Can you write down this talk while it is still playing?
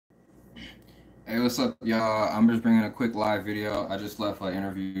Hey, what's up, y'all? I'm just bringing a quick live video. I just left an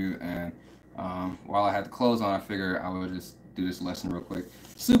interview, and while I had the clothes on, I figured I would just do this lesson real quick.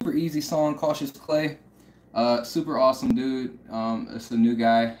 Super easy song, Cautious Clay. Super awesome dude. It's a new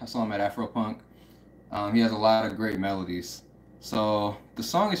guy. I saw him at Afropunk. He has a lot of great melodies. So the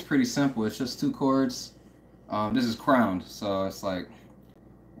song is pretty simple. It's just two chords. This is crowned, so it's like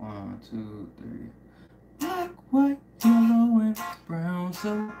 1, 2, 3. Black, white, yellow, and brown's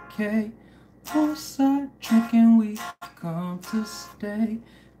okay. Poolside drinking, we come to stay.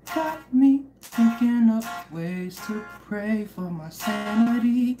 Got me thinking of ways to pray for my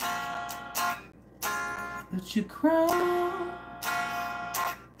sanity. That you crown,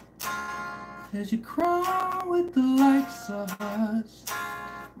 that you crown with the likes of us.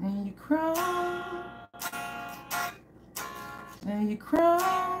 And you crown, and you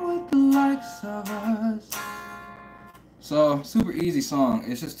crown with the likes of us. So, super easy song.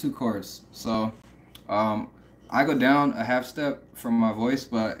 It's just two chords. So, I go down a half step from my voice,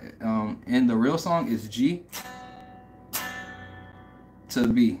 but in the real song, it's G to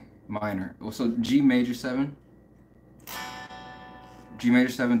B minor. So G major 7, G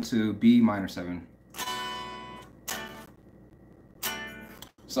major 7 to B minor 7.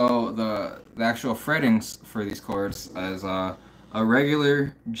 So the actual frettings for these chords is a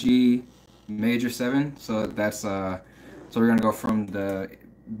regular G major 7. So that's so we're gonna go from the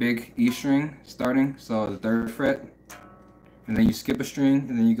big E string starting, so the 3rd fret, and then you skip a string,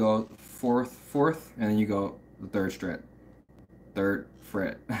 and then you go 4th, and then you go the 3rd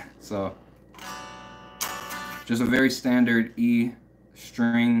fret. So just a very standard E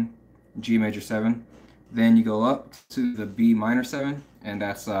string G major 7. Then you go up to the B minor 7, and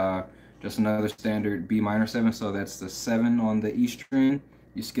that's just another standard B minor 7. So that's the 7 on the E string.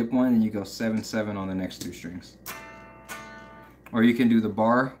 You skip one, and you go 7, 7 on the next two strings. Or you can do the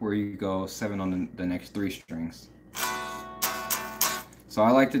bar where you go 7 on the next 3 strings. So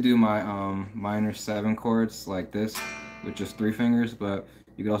I like to do my minor 7 chords like this with just 3 fingers, but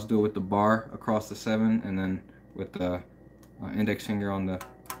you can also do it with the bar across the 7 and then with the index finger on the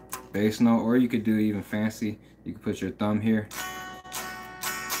bass note, or you could do even fancy. You could put your thumb here.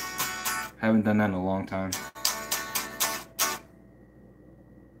 Haven't done that in a long time.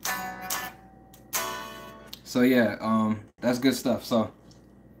 So yeah, that's good stuff. So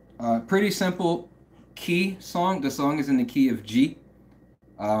pretty simple key song. The song is in the key of G.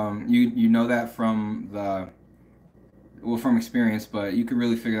 You know that from from experience, but you could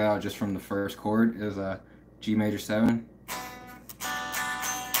really figure that out just from the first chord is a G major 7.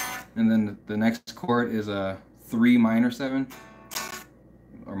 And then the next chord is a 3 minor 7,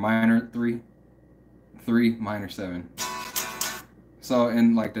 or minor 3, 3 minor 7. So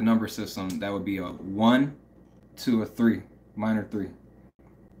in like the number system, that would be a 1 to a 3, minor 3.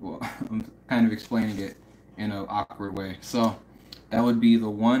 Well, I'm kind of explaining it in an awkward way. So that would be the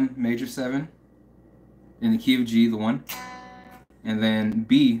 1 major 7 in the key of G, the 1. And then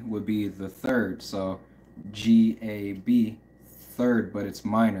B would be the 3rd. So G, A, B, 3rd, but it's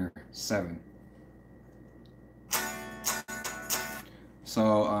minor 7.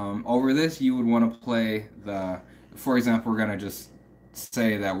 So over this, you would want to play for example, we're going to just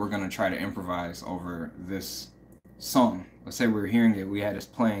say that we're going to try to improvise over this song. Let's say we were hearing it, we had us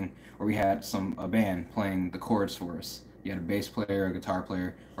playing, or we had a band playing the chords for us. You had a bass player, a guitar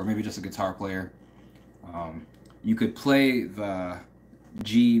player, or maybe just a guitar player. You could play the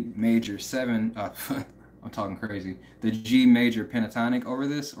G major 7, I'm talking crazy, the G major pentatonic over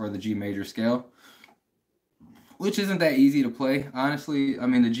this, or the G major scale, which isn't that easy to play, honestly. I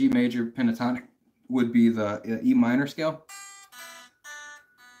mean, the G major pentatonic would be the E minor scale.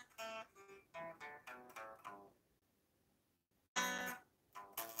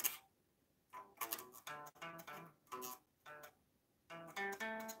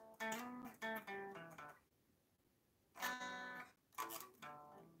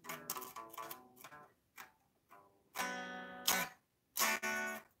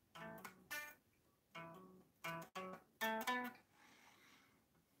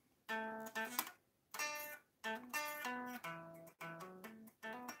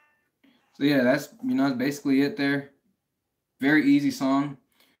 So yeah, that's basically it there. Very easy song.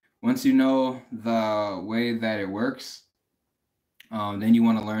 Once you know the way that it works, then you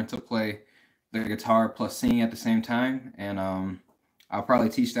want to learn to play the guitar plus singing at the same time. And I'll probably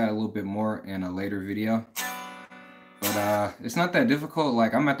teach that a little bit more in a later video. But it's not that difficult.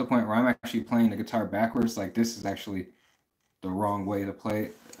 Like, I'm at the point where I'm actually playing the guitar backwards. Like, this is actually the wrong way to play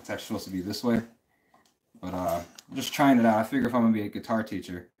it. It's actually supposed to be this way. But I'm just trying it out. I figure if I'm gonna be a guitar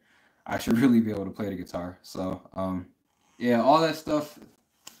teacher, I should really be able to play the guitar. So yeah, all that stuff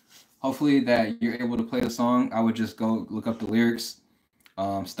hopefully that you're able to play the song. I would just go look up the lyrics,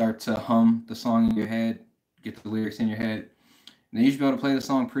 start to hum the song in your head, get the lyrics in your head, and then you should be able to play the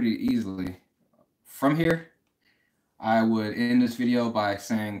song pretty easily. From here, I would end this video by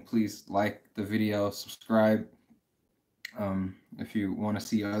saying please like the video, subscribe. If you want to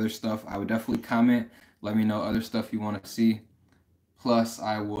see other stuff, I would definitely comment. Let me know other stuff you want to see. Plus,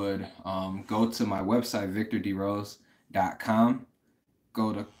 I would go to my website, victordrose.com.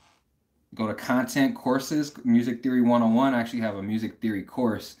 Go to content courses, Music Theory 101. I actually have a music theory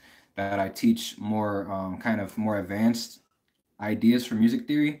course that I teach more kind of more advanced ideas for music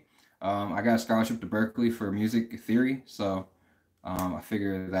theory. I got a scholarship to Berkeley for music theory, so I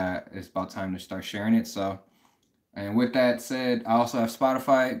figure that it's about time to start sharing it. So, and with that said, I also have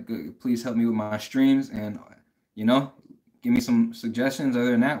Spotify. Please help me with my streams, and you know, give me some suggestions.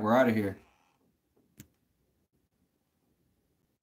 Other than that, we're out of here.